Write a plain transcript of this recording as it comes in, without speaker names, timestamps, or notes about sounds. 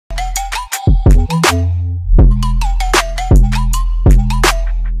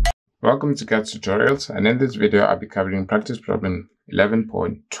Welcome to CAD Tutorials, and in this video I'll be covering practice problem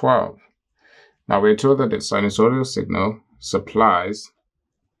 11.12. Now we're told that the sinusoidal signal supplies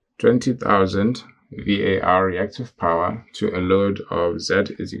 20,000 VAR reactive power to a load of Z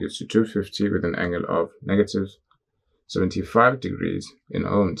is equal to 250 with an angle of negative 75 degrees in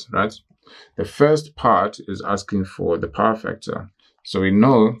ohms, right? The first part is asking for the power factor. So we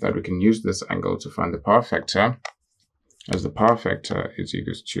know that we can use this angle to find the power factor, as the power factor is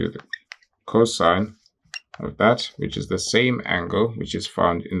equal to the cosine of that, which is the same angle which is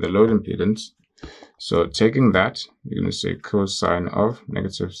found in the load impedance. So taking that, you're going to say cosine of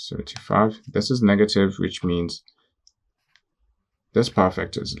negative 75. This is negative, which means this power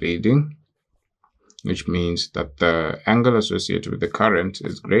factor is leading, which means that the angle associated with the current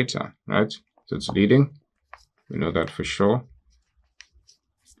is greater, right? So it's leading. We know that for sure.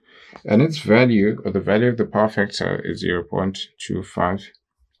 And its value, or the value of the power factor, is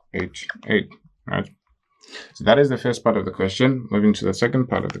 0.2588, right? So that is the first part of the question. Moving to the second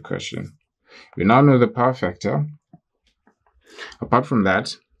part of the question. We now know the power factor. Apart from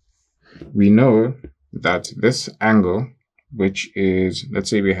that, we know that this angle, which is, let's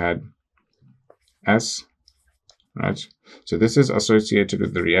say we had S, right? So this is associated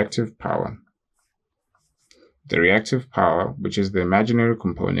with the reactive power. The reactive power, which is the imaginary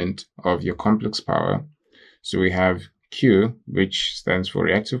component of your complex power. So we have Q, which stands for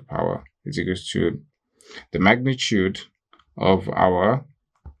reactive power, is equal to the magnitude of our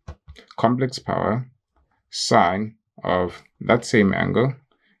complex power sine of that same angle,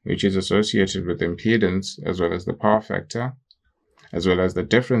 which is associated with the impedance, as well as the power factor, as well as the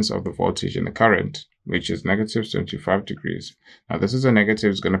difference of the voltage and the current, which is negative 75 degrees. Now this is a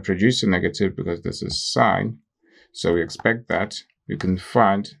negative, it's going to produce a negative because this is sine. So we expect that we can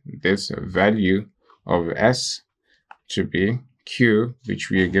find this value of S to be Q, which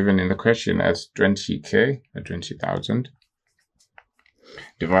we are given in the question as 20K, or 20,000,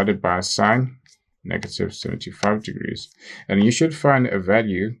 divided by sine negative 75 degrees. And you should find a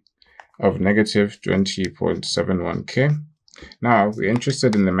value of negative 20.71K. Now we're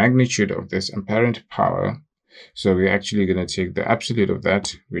interested in the magnitude of this apparent power. So we're actually going to take the absolute of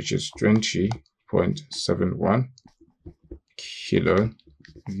that, which is 20.71 kilo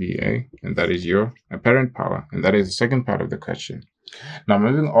VA, and that is your apparent power, and that is the second part of the question. Now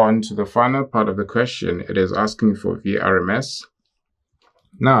moving on to the final part of the question, it is asking for VRMS.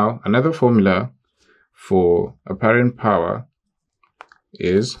 Now another formula for apparent power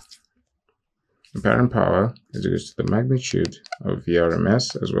is equal to the magnitude of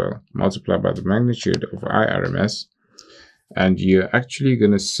VRMS as well, multiplied by the magnitude of IRMS, and you're actually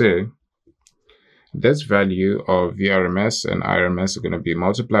going to say this value of VRMS and IRMS are going to be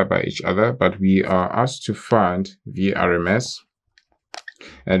multiplied by each other, but we are asked to find VRMS,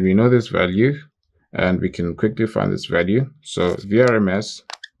 and we know this value, and we can quickly find this value. So VRMS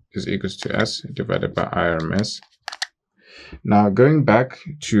is equal to S divided by IRMS. Now going back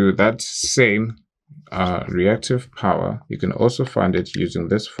to that same reactive power, you can also find it using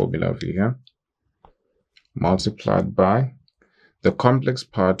this formula over here, multiplied by the complex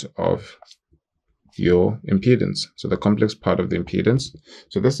part of your impedance. So the complex part of the impedance.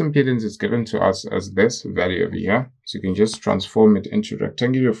 So this impedance is given to us as this value over here. So you can just transform it into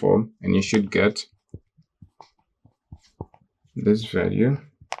rectangular form, and you should get this value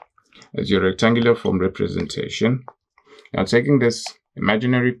as your rectangular form representation. Now taking this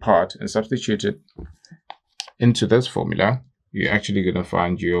imaginary part and substitute it into this formula, you're actually going to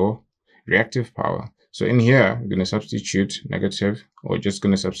find your reactive power. So in here, we're going to substitute negative, or just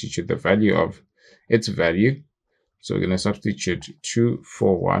going to substitute the value of its value. So we're going to substitute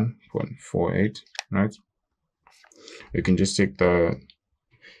 241.48, right? We can just take that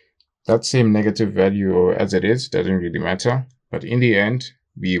same negative value, or as it is, doesn't really matter. But in the end,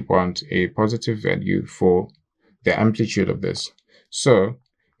 we want a positive value for the amplitude of this. So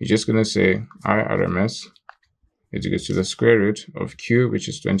you're just going to say IRMS is equal to the square root of Q, which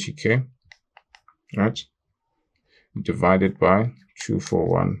is 20K, right? Divided by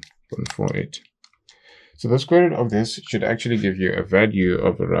 241.48. So the square root of this should actually give you a value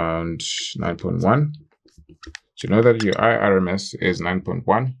of around 9.1. So know that your IRMS is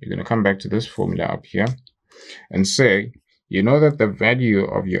 9.1. You're going to come back to this formula up here and say, you know that the value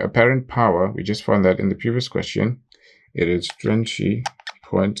of your apparent power, we just found that in the previous question, it is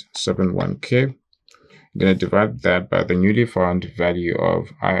 20.71K. You're going to divide that by the newly found value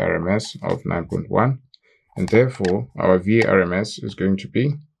of IRMS of 9.1. And therefore, our VRMS is going to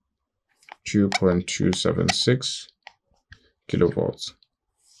be 2.276 kilovolts.